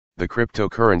The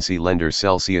cryptocurrency lender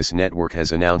Celsius Network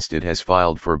has announced it has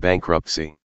filed for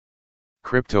bankruptcy.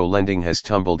 Crypto lending has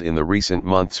tumbled in the recent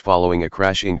months following a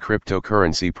crash in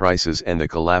cryptocurrency prices and the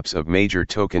collapse of major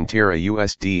token Terra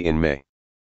USD in May.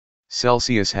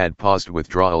 Celsius had paused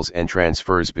withdrawals and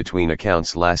transfers between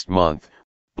accounts last month,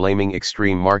 blaming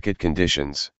extreme market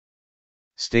conditions.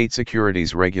 State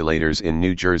securities regulators in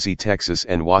New Jersey, Texas,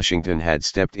 and Washington had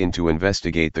stepped in to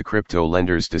investigate the crypto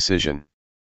lender's decision.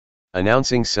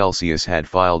 Announcing Celsius had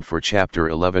filed for Chapter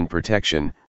 11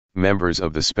 protection, members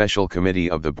of the Special Committee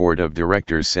of the Board of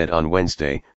Directors said on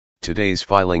Wednesday. Today's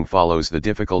filing follows the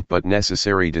difficult but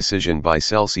necessary decision by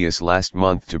Celsius last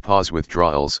month to pause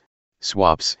withdrawals,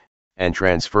 swaps, and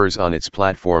transfers on its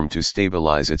platform to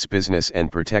stabilize its business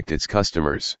and protect its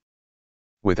customers.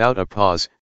 Without a pause,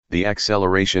 the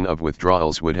acceleration of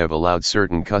withdrawals would have allowed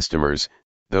certain customers,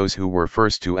 those who were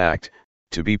first to act,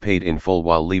 to be paid in full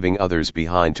while leaving others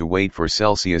behind to wait for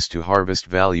Celsius to harvest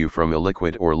value from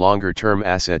illiquid or longer-term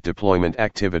asset deployment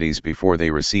activities before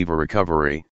they receive a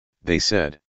recovery, they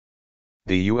said.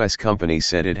 The U.S. company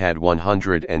said it had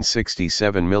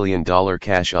 $167 million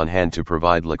cash on hand to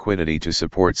provide liquidity to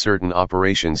support certain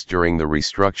operations during the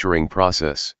restructuring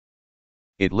process.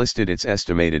 It listed its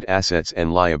estimated assets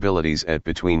and liabilities at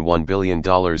between $1 billion and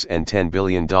 $10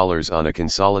 billion on a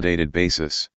consolidated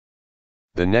basis.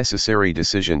 The necessary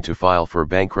decision to file for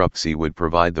bankruptcy would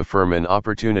provide the firm an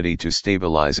opportunity to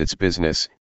stabilize its business,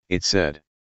 it said.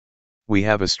 We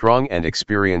have a strong and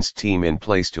experienced team in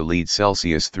place to lead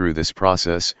Celsius through this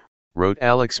process, wrote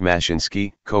Alex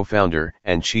Mashinsky, co-founder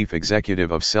and chief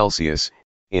executive of Celsius,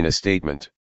 in a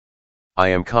statement. I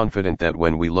am confident that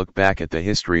when we look back at the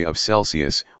history of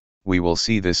Celsius, we will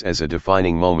see this as a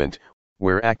defining moment,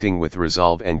 where acting with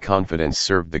resolve and confidence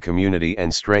served the community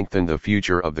and strengthened the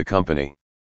future of the company.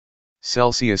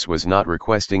 Celsius was not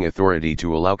requesting authority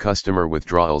to allow customer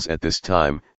withdrawals at this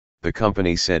time, the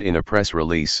company said in a press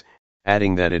release,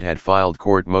 adding that it had filed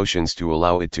court motions to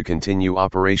allow it to continue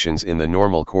operations in the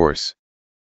normal course.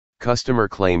 Customer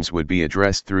claims would be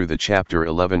addressed through the Chapter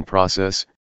 11 process,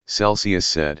 Celsius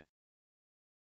said.